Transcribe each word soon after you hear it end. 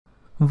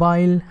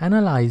While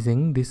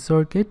analyzing this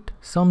circuit,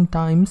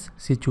 sometimes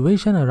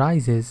situation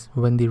arises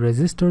when the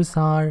resistors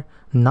are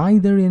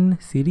neither in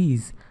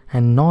series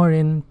and nor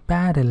in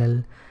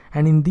parallel,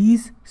 and in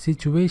these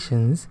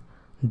situations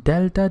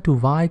delta to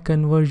Y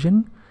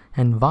conversion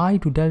and Y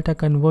to delta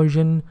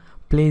conversion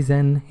plays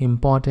an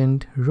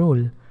important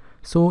role.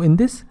 So in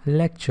this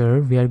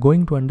lecture we are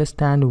going to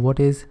understand what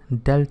is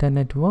delta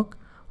network,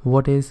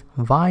 what is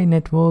Y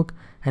network,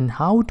 and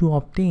how to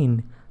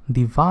obtain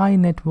the Y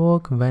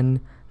network when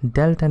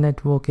delta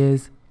network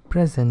is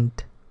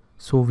present.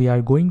 So we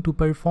are going to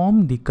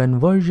perform the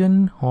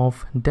conversion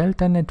of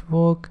delta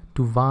network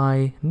to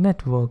Y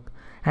network,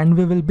 and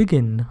we will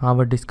begin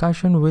our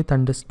discussion with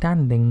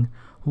understanding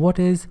what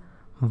is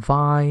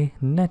Y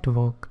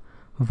network.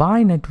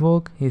 Y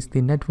network is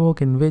the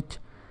network in which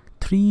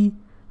three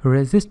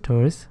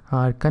resistors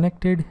are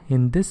connected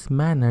in this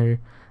manner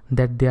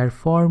that they are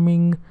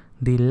forming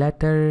the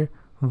letter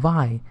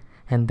Y,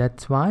 and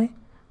that's why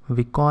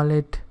we call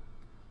it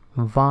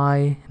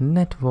Y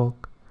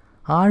network.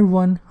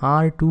 R1,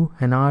 R2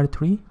 and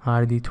R3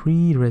 are the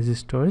three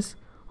resistors.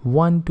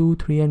 1, 2,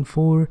 3 and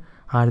 4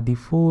 are the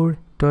four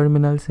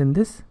terminals in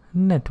this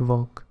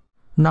network.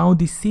 Now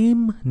the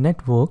same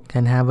network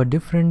can have a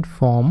different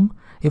form.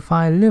 If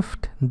I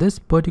lift this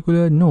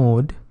particular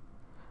node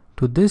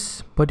to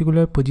this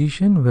particular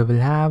position, we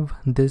will have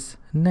this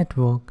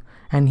network,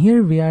 and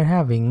here we are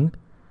having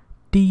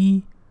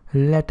T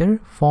letter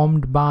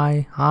formed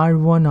by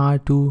R1,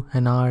 R2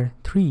 and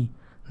R3.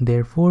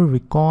 Therefore we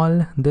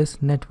call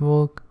this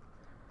network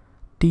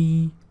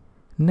T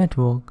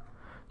network.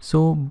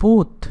 So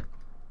both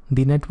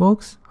the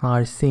networks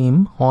are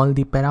same, all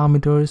the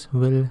parameters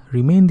will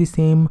remain the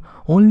same,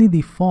 only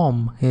the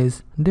form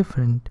is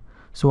different.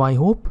 So I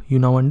hope you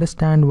now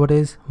understand what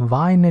is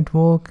Y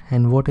network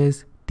and what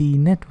is T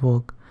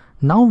network.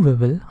 Now we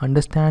will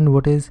understand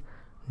what is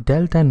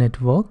delta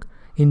network.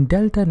 In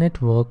delta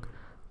network,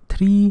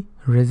 three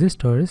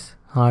resistors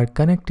are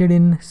connected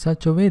in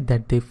such a way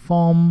that they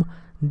form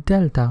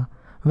delta.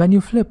 When you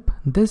flip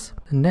this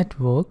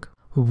network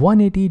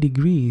 180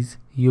 degrees,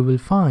 you will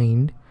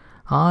find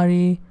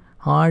RA,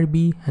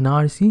 RB and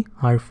RC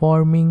are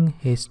forming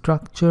a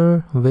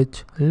structure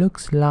which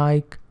looks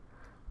like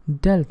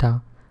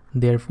delta.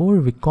 Therefore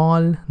we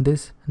call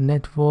this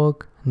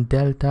network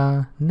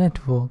delta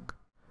network.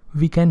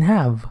 We can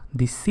have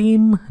the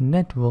same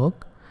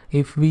network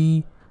if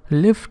we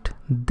lift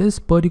this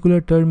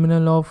particular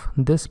terminal of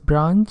this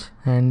branch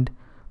and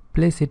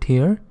place it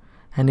here,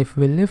 and if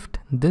we lift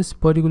this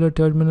particular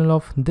terminal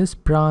of this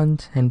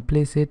branch and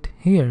place it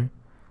here,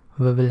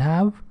 we will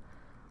have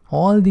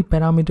all the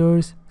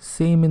parameters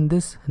same in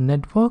this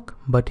network,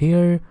 but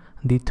here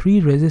the three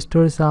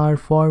resistors are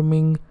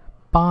forming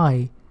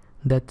pi.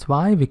 That's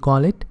why we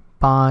call it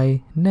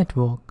pi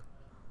network.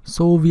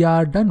 So we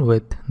are done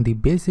with the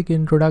basic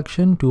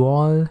introduction to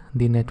all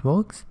the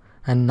networks,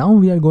 and now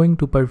we are going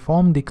to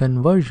perform the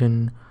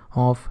conversion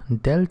of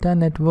delta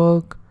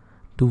network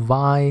to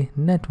Y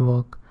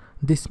network.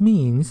 This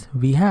means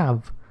we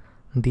have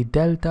the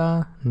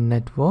delta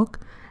network,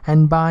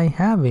 and by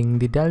having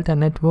the delta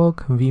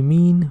network we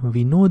mean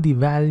we know the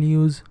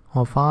values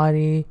of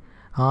RA,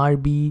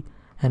 RB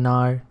and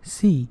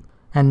RC.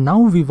 And now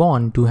we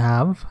want to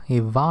have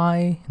a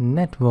Y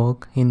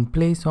network in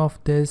place of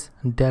this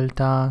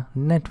delta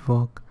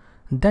network.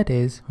 That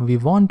is, we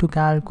want to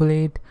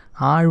calculate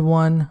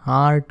R1,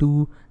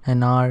 R2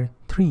 and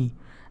R3,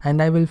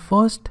 and I will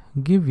first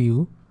give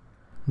you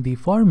the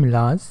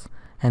formulas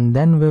and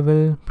then we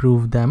will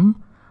prove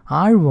them.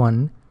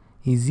 R1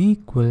 is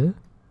equal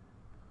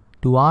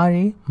to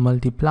RA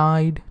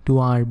multiplied to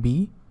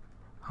RB,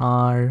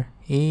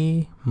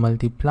 RA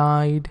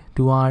multiplied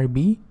to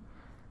RB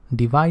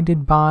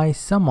divided by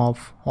sum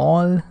of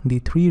all the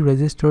three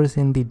resistors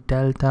in the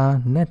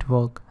delta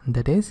network,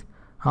 that is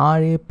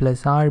RA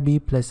plus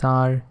RB plus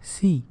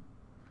RC.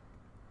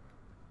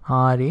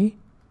 RA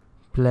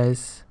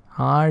plus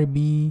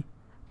RB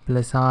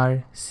plus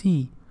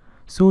RC.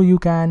 So you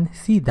can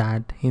see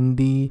that in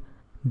the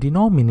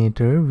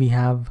denominator we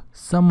have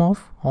sum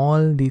of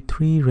all the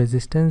three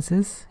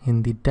resistances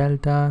in the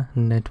delta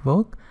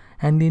network,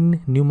 and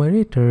in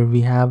numerator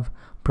we have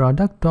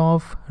product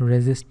of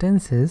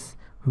resistances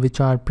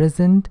which are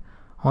present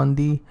on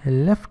the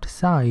left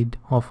side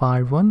of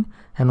R1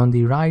 and on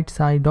the right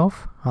side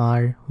of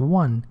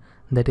R1,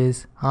 that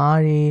is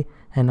RA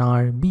and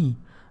RB.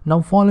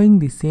 Now following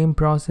the same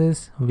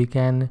process we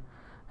can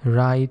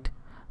write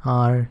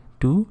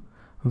R2.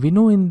 We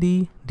know in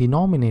the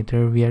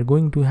denominator we are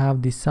going to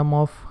have the sum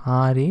of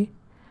RA,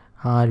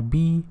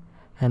 RB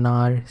and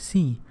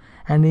RC,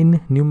 and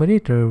in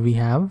numerator we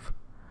have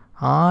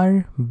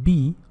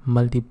RB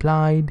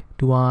multiplied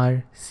to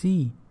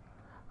RC,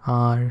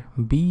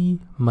 RB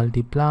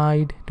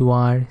multiplied to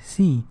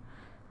RC,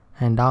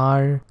 and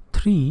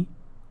R3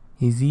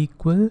 is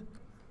equal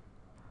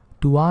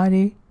to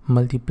RA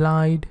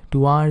multiplied to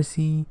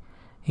RC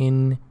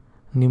in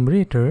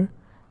numerator,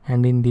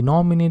 and in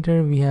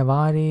denominator we have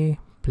RA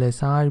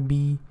plus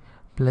RB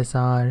plus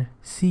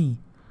RC.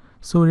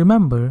 So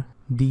remember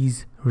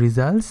these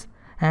results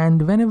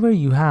And whenever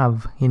you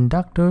have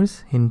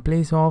inductors in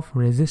place of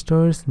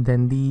resistors,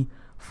 then the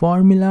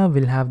formula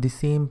will have the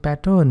same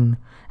pattern.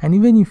 And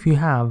even if you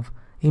have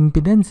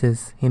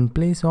impedances in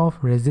place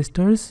of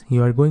resistors,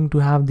 you are going to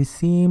have the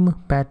same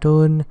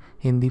pattern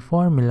in the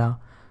formula.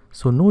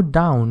 So note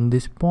down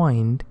this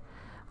point,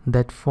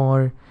 that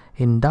for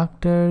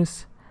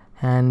inductors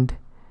and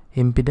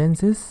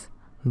impedances,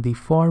 the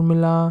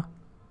formula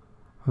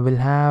will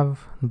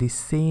have the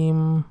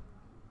same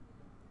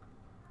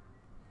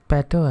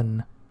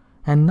pattern.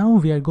 And now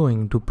we are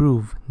going to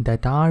prove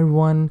that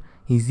R1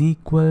 is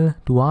equal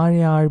to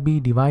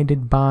RA-RB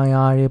divided by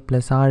RA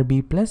plus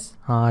RB plus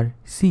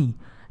RC.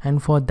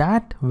 And for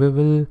that we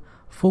will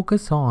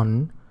focus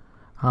on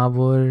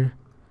our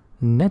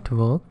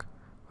network,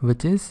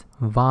 which is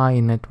Y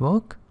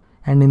network.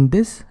 And in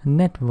this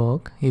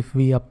network, if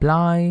we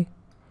apply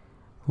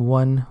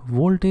one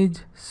voltage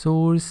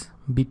source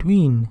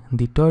between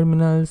the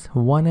terminals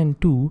 1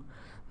 and 2,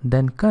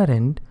 then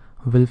current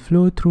will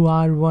flow through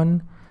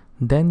R1,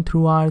 then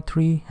through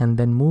R3, and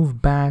then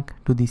move back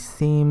to the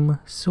same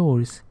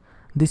source.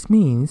 This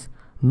means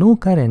no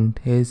current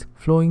is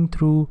flowing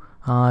through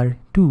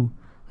R2.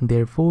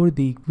 Therefore,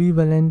 the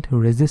equivalent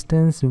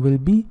resistance will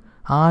be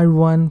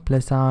R1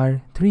 plus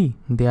R3.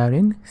 They are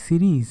in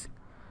series.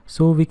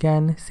 So we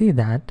can say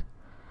that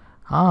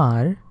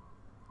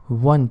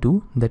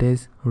R12, that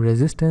is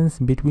resistance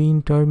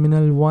between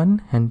terminal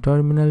 1 and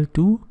terminal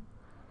 2,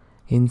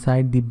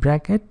 inside the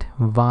bracket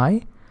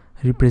Y,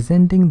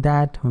 representing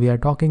that we are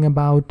talking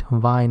about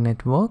Y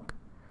network,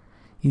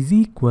 is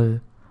equal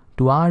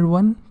to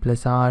R1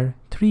 plus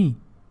R3,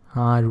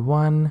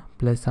 R1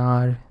 plus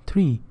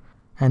R3.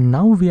 And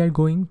now we are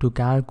going to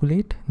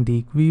calculate the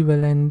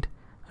equivalent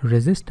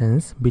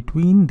resistance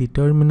between the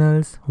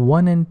terminals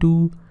 1 and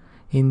 2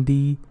 in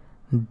the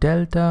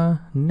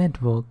delta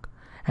network.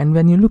 And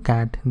when you look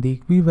at the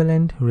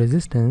equivalent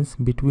resistance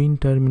between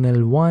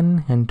terminal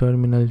 1 and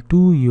terminal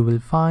 2, you will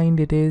find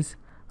it is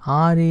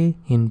RA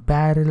in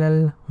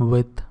parallel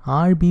with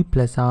RB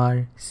plus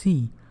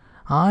RC.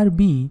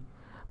 RB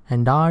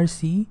and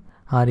RC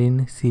are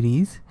in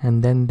series,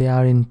 and then they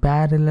are in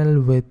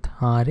parallel with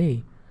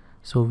RA.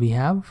 So we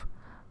have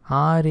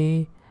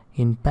RA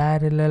in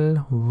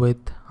parallel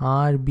with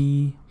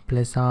RB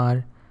plus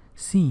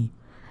RC.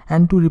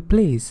 And to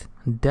replace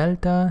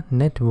delta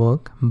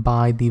network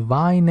by the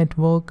Y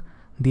network,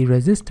 the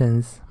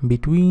resistance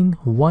between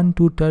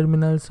 1-2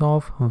 terminals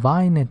of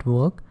Y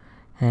network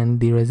and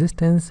the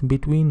resistance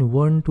between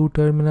 1-2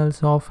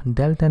 terminals of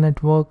delta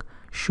network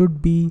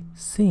should be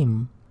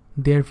same.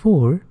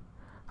 Therefore,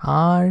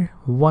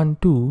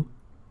 R12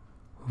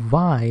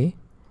 Y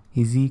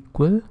is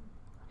equal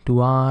to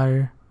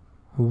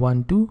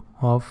R12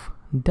 of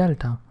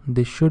delta.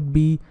 This should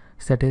be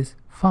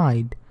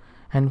satisfied.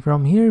 And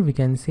from here we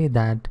can say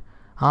that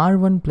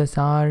R1 plus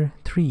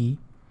R3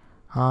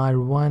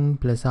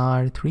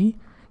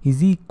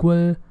 is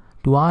equal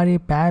to RA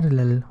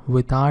parallel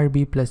with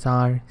RB plus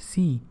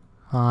RC.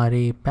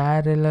 RA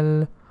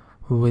parallel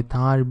with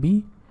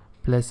RB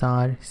plus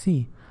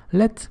RC.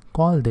 Let's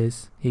call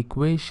this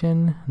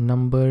equation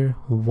number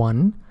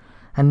 1.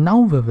 And now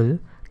we will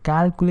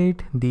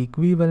calculate the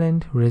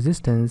equivalent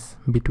resistance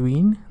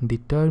between the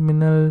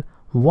terminal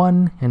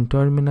 1 and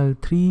terminal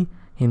 3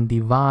 in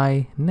the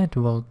Y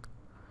network.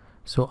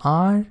 So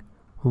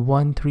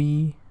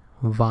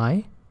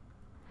R13Y,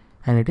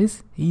 and it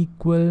is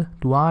equal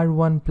to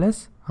R1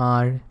 plus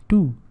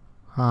R2,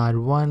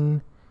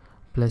 R1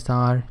 plus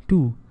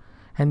R2.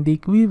 And the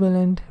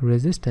equivalent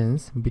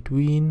resistance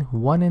between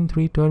 1 and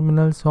 3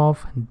 terminals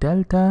of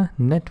delta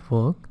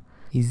network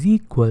is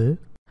equal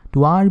to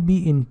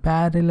RB in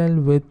parallel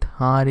with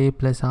RA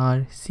plus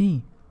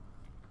RC.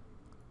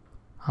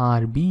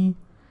 RB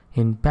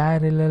in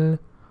parallel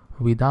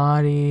with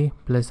RA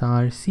plus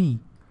RC.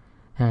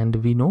 And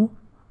we know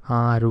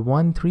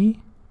R13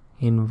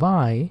 in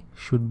Y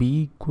should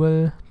be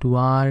equal to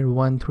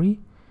R13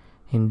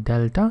 in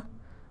delta.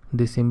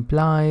 This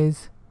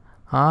implies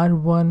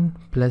R1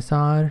 plus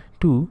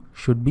R2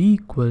 should be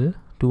equal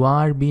to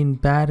RB in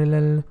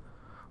parallel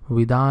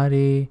with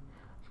RA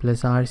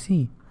plus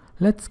RC.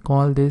 Let's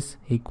call this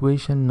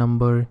equation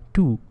number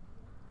 2.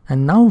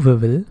 And now we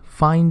will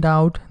find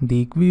out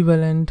the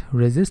equivalent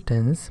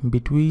resistance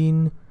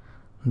between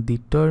the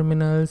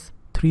terminals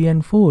 3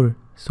 and 4.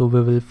 So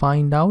we will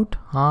find out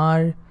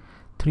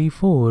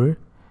R34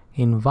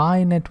 in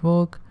Y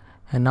network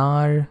and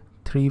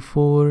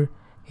R34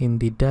 in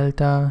the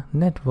delta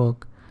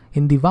network.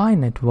 In the Y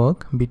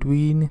network,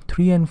 between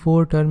 3 and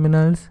 4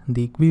 terminals,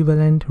 the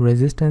equivalent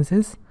resistance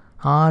is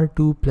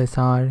R2 plus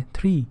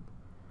R3.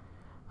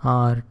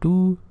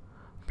 R2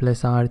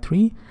 plus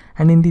R3.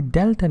 And in the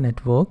delta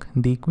network,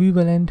 the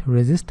equivalent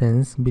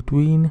resistance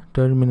between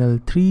terminal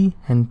 3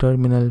 and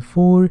terminal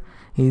 4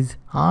 is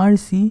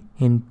RC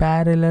in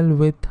parallel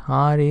with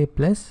RA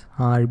plus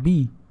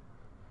RB.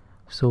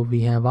 So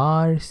we have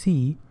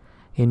RC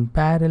in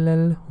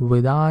parallel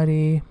with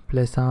RA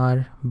plus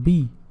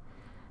RB.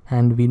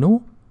 And we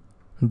know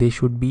they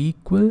should be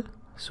equal.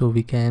 So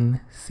we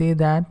can say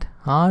that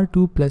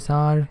R2 plus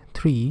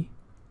R3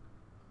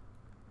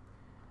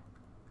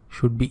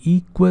 should be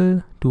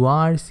equal to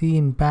RC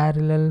in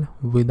parallel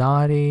with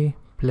RA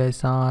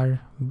plus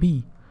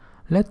RB.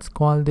 Let's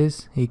call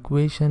this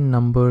equation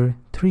number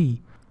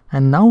 3.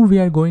 And now we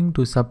are going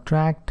to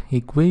subtract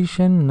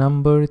equation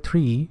number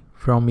 3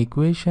 from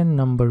equation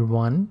number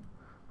 1.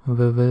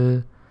 We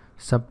will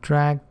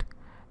subtract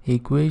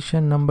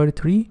equation number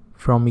 3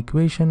 from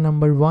equation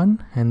number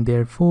 1, and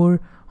therefore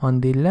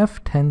on the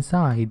left hand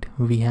side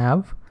we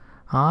have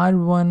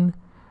R1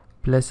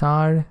 plus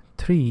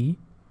R3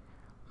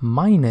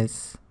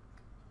 minus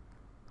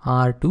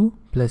R2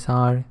 plus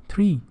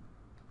R3,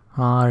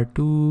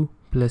 R2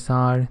 plus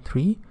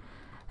R3,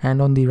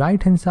 and on the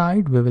right hand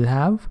side we will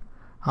have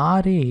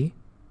RA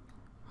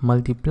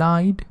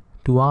multiplied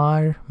to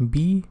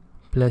RB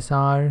plus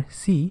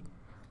RC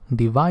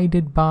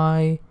divided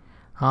by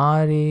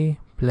RA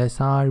plus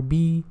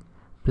RB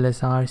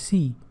plus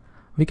RC.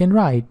 We can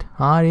write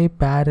RA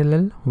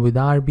parallel with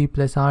RB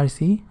plus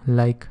RC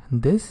like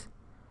this.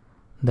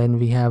 Then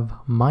we have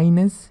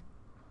minus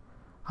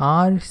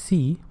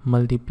RC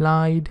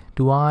multiplied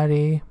to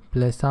RA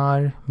plus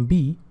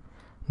RB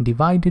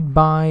divided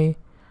by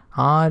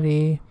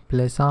RA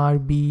plus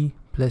RB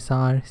plus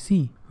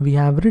RC. We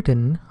have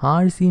written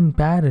RC in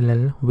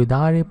parallel with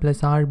RA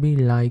plus RB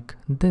like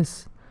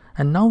this.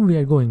 And now we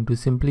are going to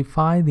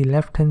simplify the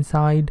left hand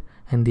side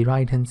and the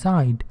right hand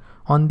side.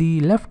 On the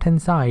left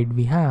hand side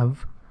we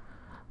have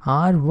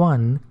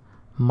R1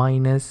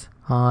 minus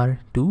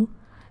R2,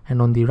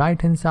 and on the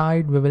right hand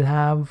side we will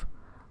have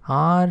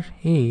RA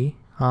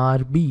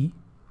RB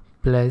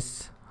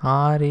plus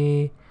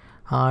RA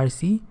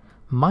RC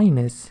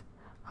minus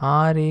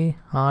RA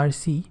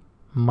RC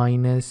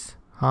minus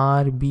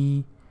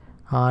RB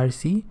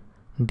RC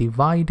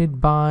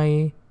divided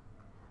by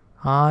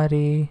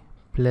RA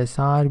plus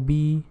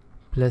RB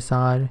plus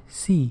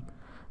RC.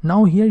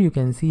 Now here you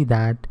can see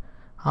that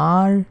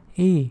RA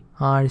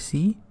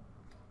RC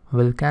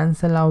will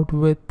cancel out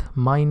with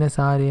minus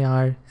RA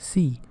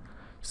RC.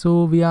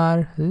 So we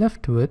are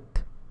left with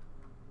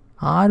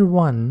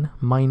R1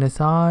 minus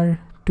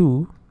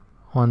R2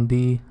 on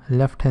the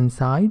left hand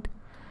side,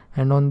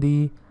 and on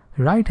the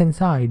right hand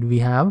side we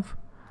have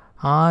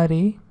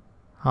RA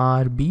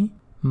RB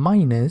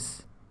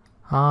minus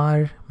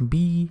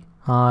RB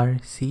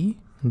RC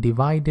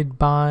divided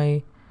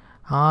by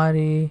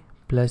RA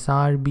plus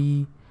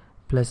RB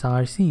plus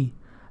RC.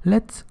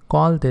 Let's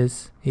call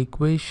this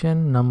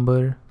equation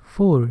number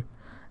 4,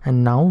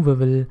 and now we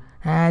will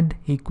add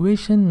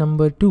equation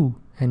number 2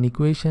 and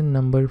equation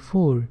number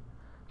 4.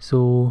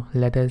 So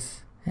let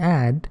us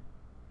add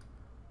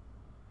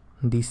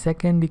the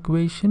second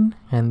equation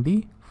and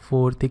the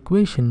fourth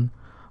equation.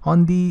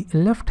 On the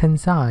left hand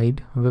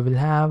side we will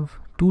have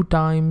 2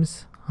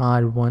 times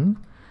R1,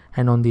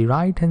 and on the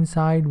right hand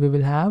side we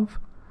will have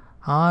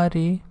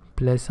RA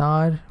plus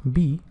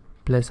RB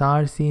plus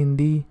RC in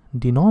the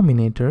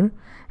denominator,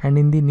 and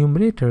in the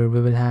numerator we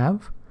will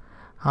have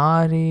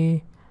RA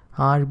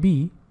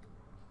RB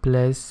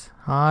plus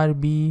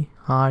RB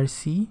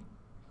RC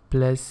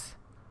plus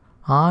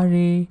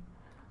RA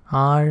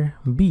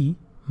RB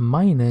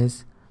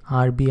minus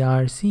RB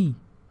RC.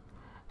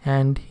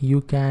 And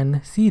you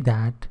can see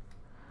that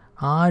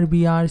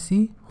RB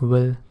RC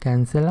will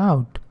cancel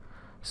out.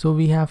 So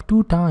we have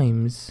 2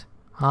 times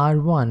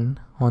R1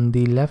 on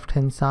the left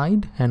hand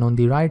side, and on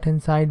the right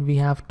hand side we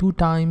have 2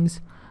 times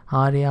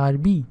RA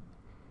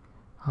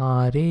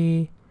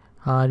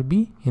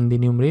RB in the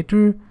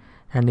numerator,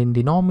 and in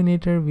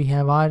denominator we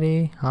have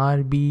RA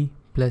RB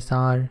plus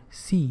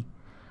RC.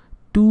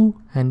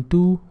 2 and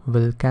 2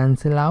 will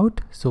cancel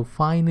out, so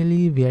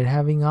finally we are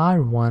having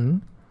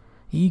R1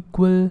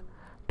 equal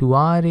to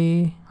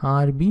RA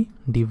RB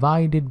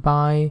divided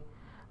by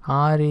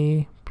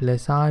RA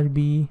plus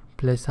RB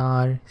plus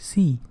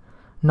RC.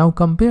 Now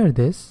compare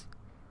this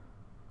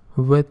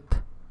with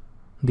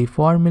the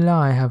formula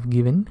I have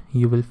given.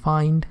 You will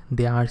find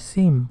they are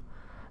same.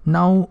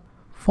 Now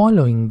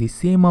following the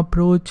same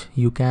approach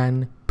you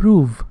can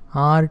prove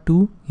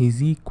R2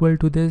 is equal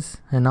to this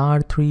and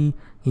R3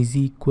 is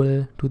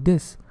equal to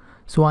this.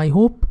 So I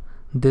hope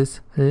this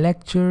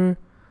lecture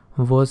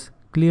was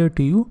clear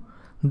to you.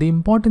 The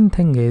important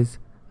thing is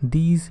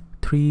these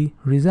 3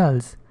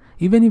 results.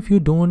 Even if you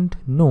don't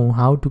know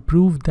how to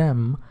prove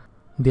them,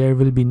 there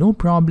will be no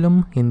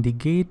problem in the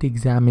GATE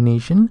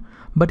examination,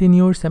 but in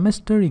your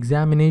semester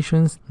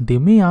examinations they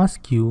may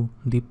ask you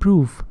the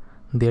proof.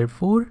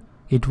 Therefore,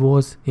 it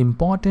was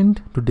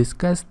important to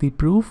discuss the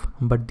proof,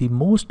 but the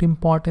most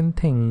important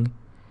thing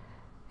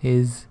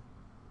is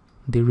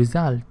the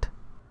result.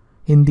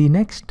 In the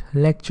next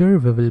lecture,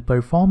 we will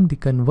perform the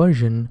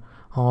conversion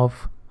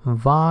of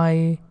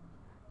y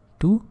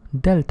to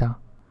delta.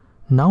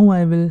 Now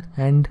I will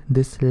end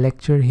this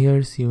lecture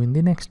here. See you in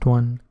the next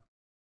one.